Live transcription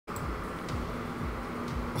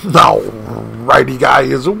Alrighty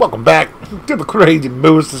guys, welcome back to the Crazy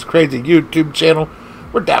Moose, this crazy YouTube channel.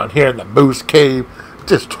 We're down here in the Moose Cave,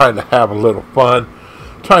 just trying to have a little fun,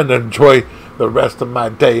 trying to enjoy the rest of my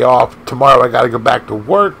day off. Tomorrow I gotta go back to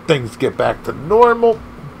work, things get back to normal.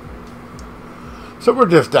 So we're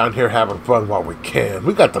just down here having fun while we can.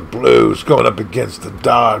 We got the Blues going up against the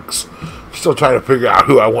Ducks. Still trying to figure out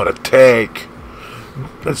who I want to take.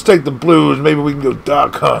 Let's take the Blues, maybe we can go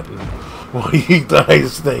duck hunting. What do you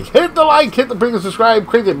guys think? Hit the like, hit the freaking subscribe,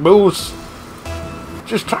 Crazy Moose.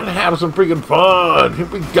 Just trying to have some freaking fun. Here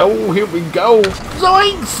we go, here we go.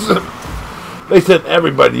 Zoinks! They sent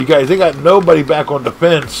everybody, you guys. They got nobody back on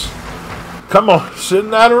defense. Come on,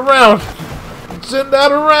 send that around. Send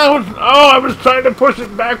that around. Oh, I was trying to push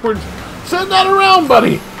it backwards. Send that around,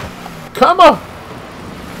 buddy. Come on.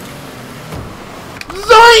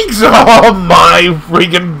 Zoinks! Oh my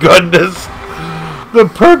freaking goodness. The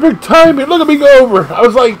perfect timing. Look at me go over. I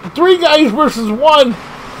was like 3 guys versus 1.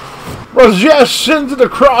 Rajesh sends it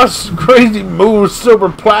across. Crazy Moose, silver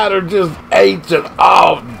platter, just ate it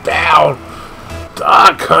all down.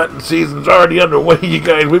 Duck hunting season's already underway, you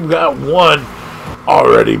guys. We've got 1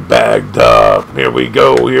 already bagged up. Here we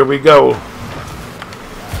go. Here we go.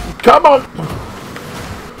 Come on.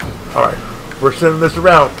 All right. We're sending this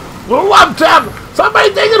around. Little love tap.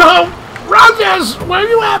 Somebody take it home. Rogers, where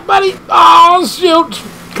you at, buddy? Oh, shoot.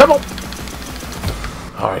 Come on.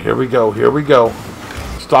 All right, here we go. Here we go.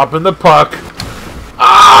 Stopping the puck.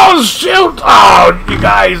 Oh, shoot. Oh, you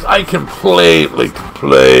guys, I completely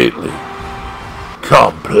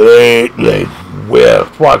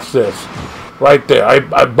whiffed. Watch this. Right there. I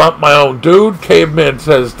bumped my own dude. Caveman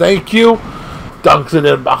says thank you. Dunks it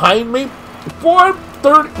in behind me.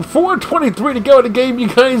 4:23 to go in the game, you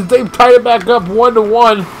guys. They've tied it back up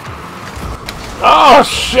 1-1. Oh,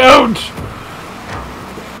 shoot!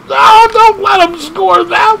 Oh, don't let him score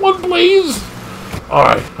that one, please!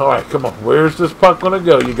 Alright, come on. Where's this puck going to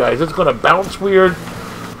go, you guys? It's going to bounce weird.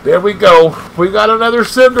 There we go. We got another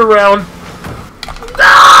send around.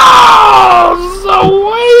 No! So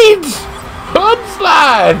wait! Hood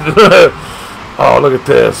slide! Oh, look at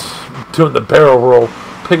this. Doing the barrel roll.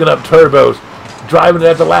 Picking up turbos. Driving it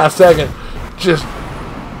at the last second. Just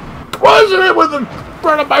crushing it with the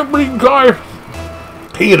front of my green car.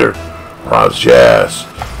 Peter, yes.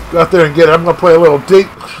 Go out there and get it. I'm going to play a little deep,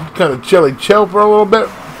 kind of chilly chill for a little bit.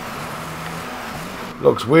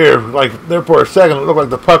 Looks weird. Like, there for a second, it looked like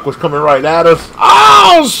the puck was coming right at us.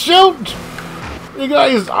 Oh, shoot! You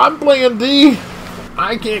guys, I'm playing D.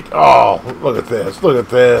 I can't. Oh, look at this. Look at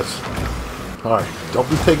this. All right, don't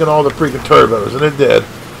be taking all the freaking turbos. And it did.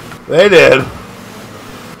 They did.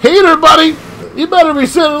 Heater, buddy. You better be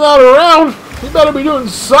sending that around. You better be doing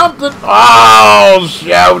something. Oh,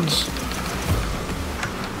 shouts.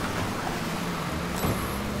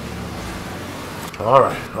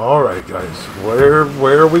 All right, guys.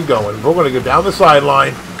 Where are we going? We're going to go down the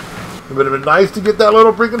sideline. It would have been nice to get that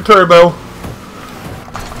little freaking turbo.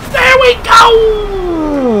 There we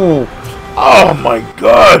go. Oh, my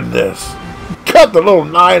goodness. Cut the little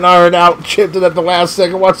 9-iron out. Chipped it at the last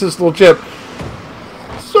second. Watch this little chip.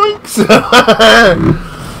 Zoinks.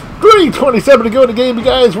 3:27 to go in the game, you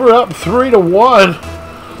guys. We're up 3-1.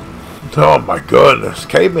 Oh my goodness.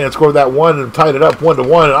 Caveman scored that 1 and tied it up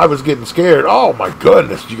 1-1, and I was getting scared. Oh my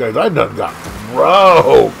goodness, you guys. I done got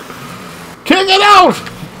broke. Kick it out.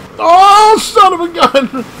 Oh, son of a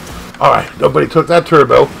gun. Alright, nobody took that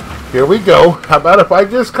turbo. Here we go. How about if I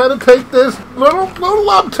just kind of take this little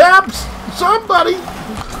love taps? Somebody.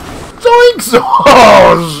 Zoinks.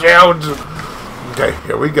 Oh, shoot. Okay,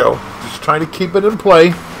 here we go. Just trying to keep it in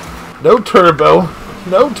play. No turbo.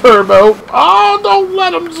 No turbo. Oh, don't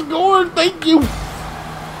let him score. Thank you.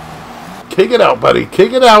 Kick it out, buddy.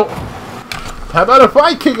 Kick it out. How about if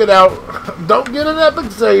I kick it out? Don't get an epic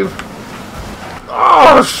save.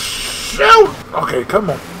 Oh, shoot. Okay, come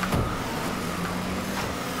on.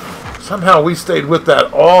 Somehow we stayed with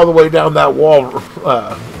that all the way down that wall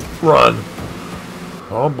run.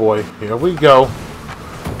 Oh, boy. Here we go.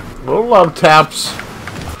 Little love taps.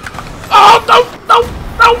 Oh, no,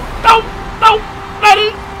 let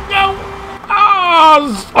it go.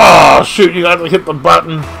 Oh, shoot, you got to hit the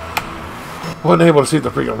button. Wasn't able to see the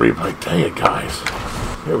freaking replay. Dang it, guys.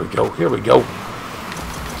 Here we go.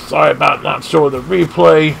 Sorry about not showing the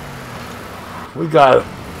replay. We got it.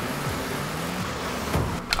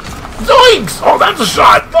 Zoinks! Oh, that's a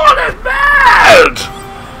shot. Look at that!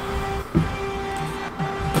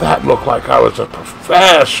 That looked like I was a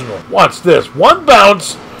professional. Watch this. 1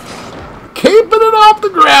 bounce. Keeping it off the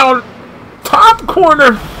ground. Top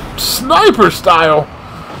corner. Sniper style.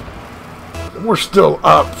 We're still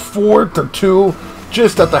up 4-2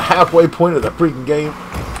 just at the halfway point of the freaking game.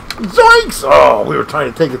 Zoinks! Oh, we were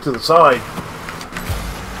trying to take it to the side.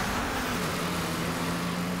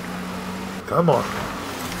 Come on.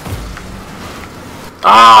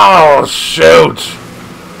 Oh, shoot!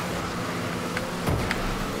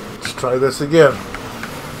 Let's try this again.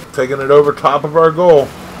 Taking it over top of our goal.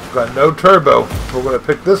 Got no turbo. We're going to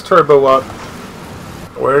pick this turbo up.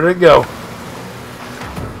 Where did it go?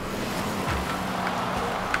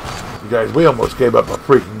 You guys, we almost gave up a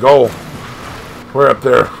freaking goal. We're up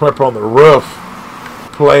there, we're up on the roof,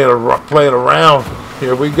 playing around.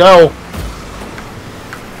 Here we go.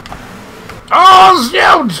 Oh,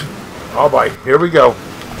 shoot! Oh, boy, here we go.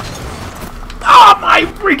 Oh, my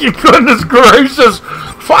freaking goodness gracious.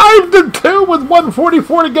 5-2 with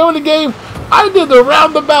 1:44 to go in the game. I did the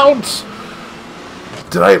roundabouts.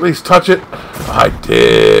 Did I at least touch it? I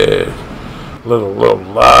did. Little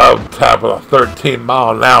love tap with a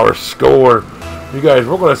 13-mile-an-hour score. You guys,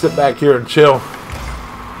 we're going to sit back here and chill.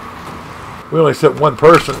 We only sit one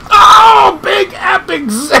person. Oh, big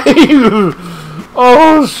epic save!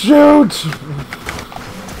 Oh, shoot.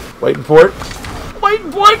 Waiting for it.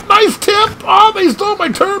 Waiting for it. Nice tip. Oh, they stole my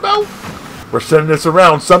turbo. We're sending this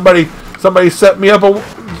around. Somebody set me up a...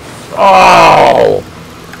 Oh!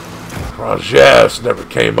 Rajesh never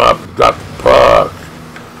came up and got the puck.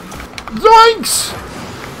 Zoinks!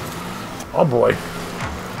 Oh, boy.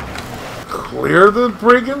 Clear the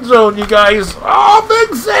freaking zone, you guys. Oh,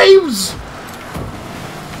 big saves!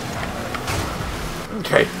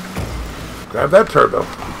 Okay. Grab that turbo.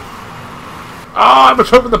 Oh, I was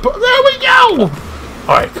hoping the... There we go!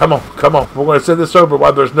 Alright, come on, come on. We're going to send this over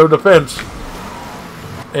while there's no defense.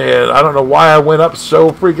 And I don't know why I went up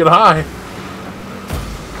so freaking high.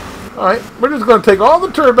 Alright, we're just going to take all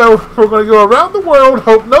the turbo. We're going to go around the world.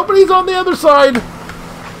 Hope nobody's on the other side.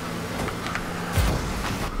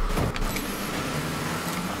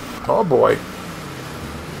 Oh, boy.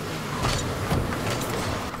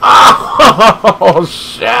 Oh,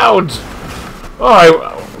 shout! Alright,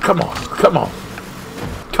 come on, come on.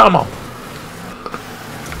 Come on.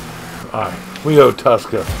 Alright, we owe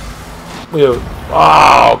Tuska. We owe...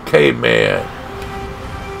 Oh, Caveman.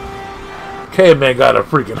 Caveman got a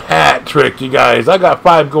freaking hat trick, you guys. I got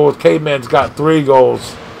 5 goals. Caveman's got 3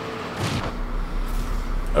 goals.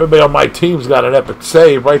 Everybody on my team's got an epic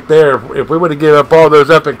save right there. If we would have given up all those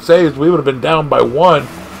epic saves, we would have been down by 1.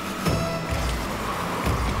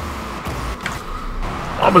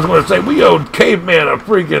 I was going to say, we owed Caveman a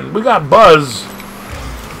freaking... We got Buzz.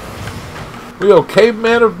 We owe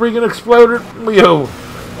Caveman a freaking exploder. We owe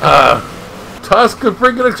Tusk a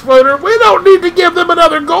freaking exploder. We don't need to give them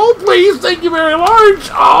another goal, please. Thank you very much.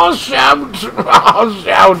 Oh, shout. Oh,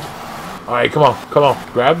 shout. All right, come on. Come on.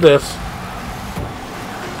 Grab this.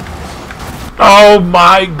 Oh,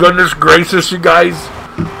 my goodness gracious, you guys.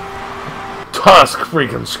 Tusk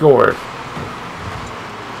freaking scored.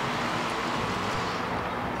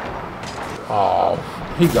 Oh,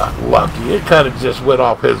 he got lucky. It kind of just went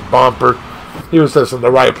off his bumper. He was just in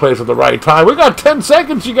the right place at the right time. We got 10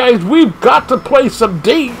 seconds, you guys. We've got to play some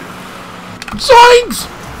D. Zoinks!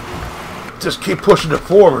 Just keep pushing it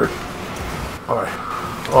forward. All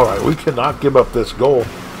right. All right. We cannot give up this goal.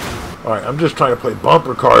 All right. I'm just trying to play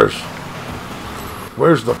bumper cars.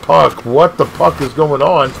 Where's the puck? What the puck is going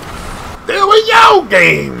on? There we go,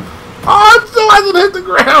 game. Oh, it still hasn't hit the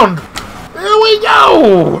ground. There we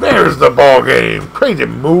go. There's the ball game. Crazy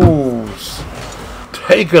moves.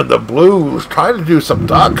 Taking the Blues. Trying to do some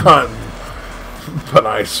duck hunting. But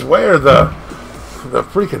I swear the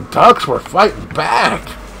freaking Ducks were fighting back.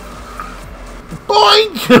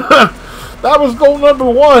 Boink! That was goal number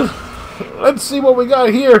 1. Let's see what we got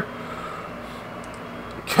here.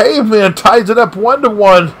 Caveman ties it up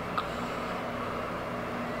 1-1.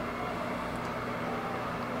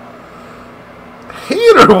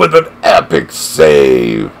 Heater with an epic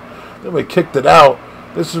save. Then we kicked it out.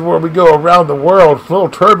 This is where we go around the world. A little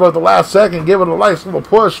turbo at the last second. Give it a nice little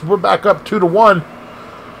push. We're back up 2-1.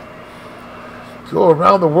 Go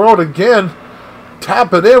around the world again.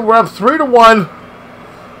 Tap it in. We're up 3-1.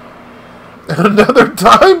 And another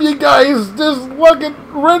time, you guys. Just look at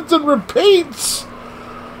rinse and repeats.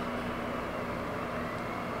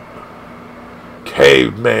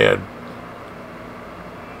 Caveman.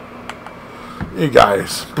 You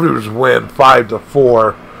guys, Blues win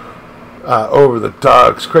 5-4 over the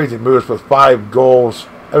Ducks. Crazy moves with 5 goals.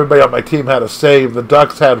 Everybody on my team had a save. The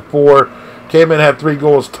Ducks had 4. Caveman had 3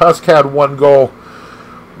 goals. Tusk had 1 goal.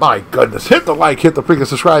 My goodness. Hit the like, hit the freaking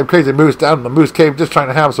subscribe. Crazy Moose down in the Moose Cave. Just trying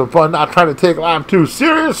to have some fun. Not trying to take life too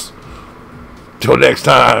serious. Till next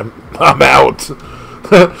time, I'm out.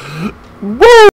 Woo!